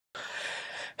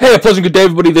Hey, a pleasant good day,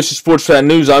 everybody. This is Sports Fan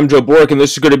News. I'm Joe Bork, and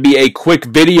this is going to be a quick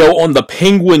video on the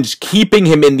Penguins keeping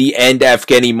him in the end,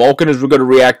 Evgeny Malkin, as we're going to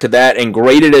react to that and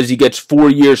grade it as he gets 4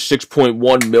 years,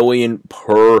 $6.1 million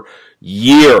per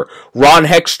year. Ron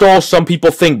Hextall, some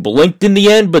people think blinked in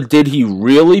the end, but did he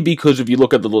really? Because if you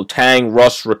look at the Letang,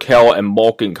 Russ, Rakell, and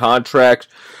Malkin contracts,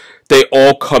 they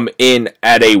all come in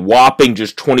at a whopping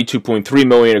just $22.3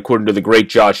 million, according to the great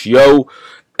Josh Yeo,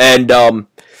 and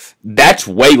that's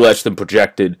way less than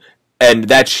projected, and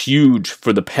that's huge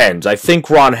for the Pens. I think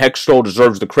Ron Hextall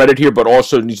deserves the credit here, but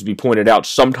also needs to be pointed out,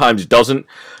 sometimes doesn't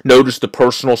notice the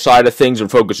personal side of things and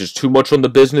focuses too much on the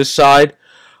business side.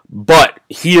 But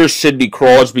here Sidney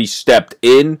Crosby stepped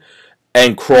in,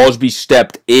 and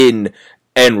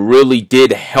really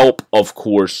did help, of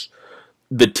course,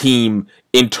 the team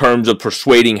in terms of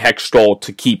persuading Hextall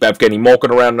to keep Evgeny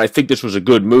Malkin around. And I think this was a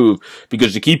good move,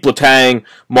 because to keep Letang,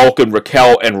 Malkin,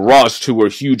 Rakell, and Rust, who were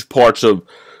huge parts of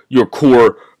your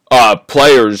core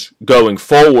players going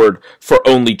forward, for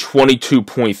only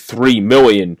 $22.3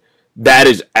 million, that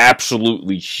is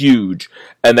absolutely huge.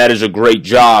 And that is a great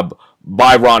job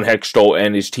by Ron Hextall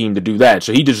and his team to do that.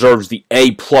 So he deserves the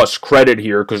A+ credit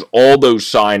here, because all those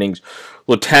signings,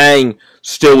 Letang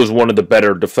still is one of the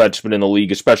better defensemen in the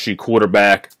league, especially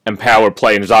quarterback and power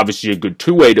play, and is obviously a good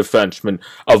two-way defenseman,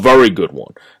 a very good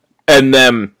one. And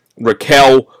then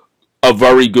Rakell, a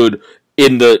very good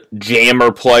in the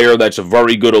jammer player, that's a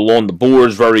very good along the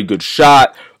boards, very good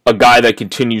shot, a guy that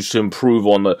continues to improve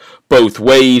on the both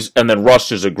ways. And then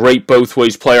Russ is a great both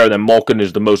ways player, and then Malkin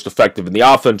is the most effective in the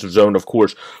offensive zone, of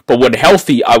course. But when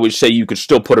healthy, I would say you could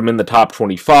still put him in the top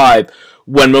 25.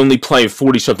 When only playing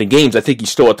 40-something games, I think he's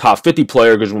still a top 50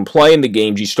 player, because when playing the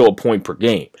games, he's still a point per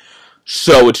game.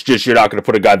 So it's just, you're not going to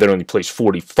put a guy that only plays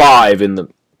 45 in the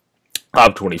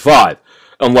top 25.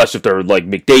 Unless if they're like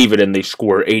McDavid and they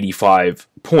score 85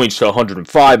 points to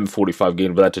 105 in 45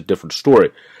 games, but that's a different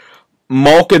story.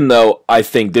 Malkin, though, I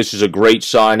think this is a great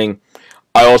signing.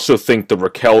 I also think the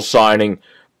Rakell signing,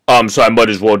 so I might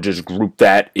as well just group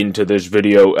that into this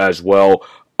video as well.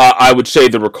 I would say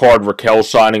the Rakell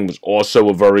signing was also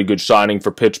a very good signing for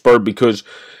Pittsburgh, because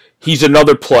he's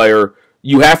another player.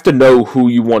 You have to know who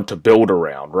you want to build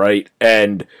around, right?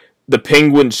 And the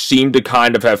Penguins seem to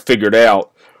kind of have figured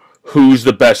out who's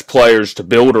the best players to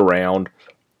build around.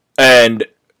 And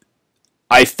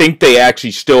I think they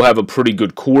actually still have a pretty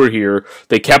good core here.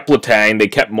 They kept Letang, they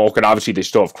kept Malkin, obviously they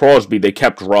still have Crosby, they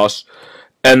kept Russ,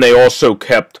 and they also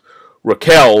kept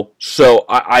Rakell. So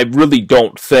I really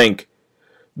don't think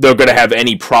they're going to have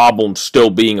any problem still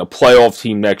being a playoff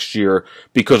team next year,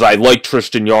 because I like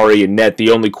Tristan Jarry and net. The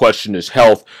only question is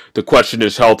health. The question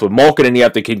is health with Malkin, and you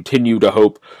have to continue to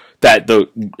hope that the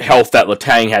health that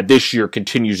Letang had this year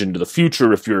continues into the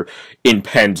future if you're in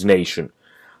Pens Nation.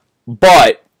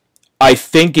 But I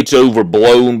think it's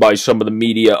overblown by some of the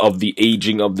media of the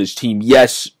aging of this team.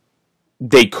 Yes,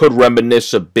 they could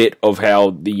reminisce a bit of how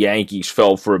the Yankees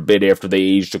fell for a bit after they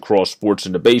aged across sports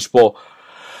into baseball.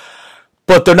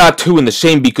 But they're not two in the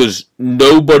same, because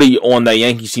nobody on that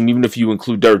Yankees team, even if you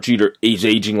include Derek Jeter, is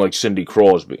aging like Sidney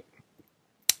Crosby.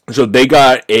 So they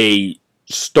got a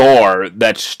star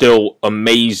that's still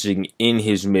amazing in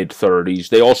his mid-30s.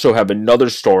 They also have another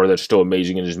star that's still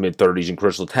amazing in his mid-30s in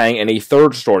Chris Letang, and a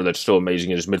third star that's still amazing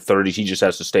in his mid-30s. He just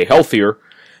has to stay healthier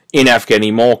in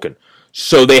Evgeny Malkin.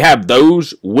 So they have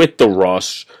those with the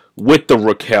Russ, with the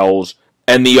Rakells,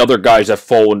 and the other guys that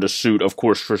fall into suit, of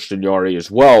course, Tristan Jarry as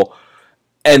well.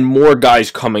 And more guys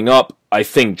coming up. I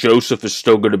think Joseph is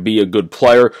still going to be a good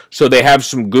player. So they have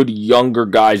some good younger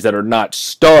guys that are not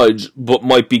studs, but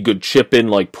might be good chip-in,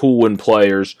 like pool-in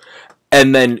players.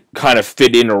 And then kind of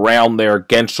fit in around there.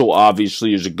 Gensel,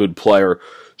 obviously, is a good player.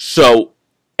 So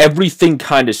everything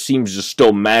kind of seems to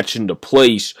still match into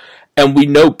place. And we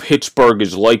know Pittsburgh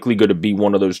is likely going to be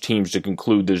one of those teams, to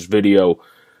conclude this video,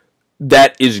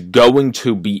 that is going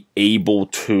to be able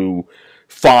to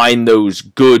find those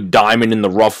good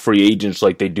diamond-in-the-rough free agents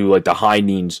like they do, like the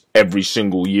Heinens, every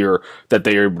single year, that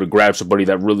they are able to grab somebody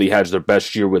that really has their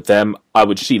best year with them. I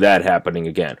would see that happening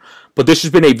again. But this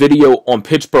has been a video on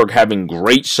Pittsburgh having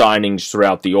great signings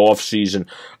throughout the offseason.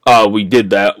 We did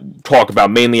that, talk about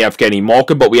mainly Evgeny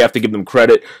Malkin, but we have to give them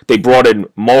credit. They brought in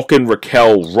Malkin,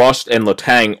 Rakell, Rust, and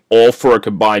Letang, all for a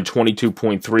combined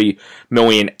 $22.3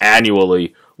 million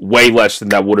annually. Way less than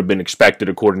that would have been expected,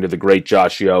 according to the great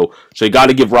Josh Yeo. So you got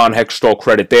to give Ron Hextall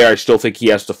credit there. I still think he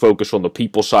has to focus on the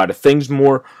people side of things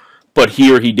more, but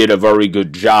here he did a very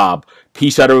good job.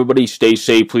 Peace out, everybody. Stay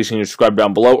safe. Please subscribe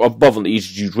down below. Above on the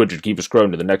easy to use widget. Keep us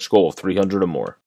growing to the next goal of 300 or more.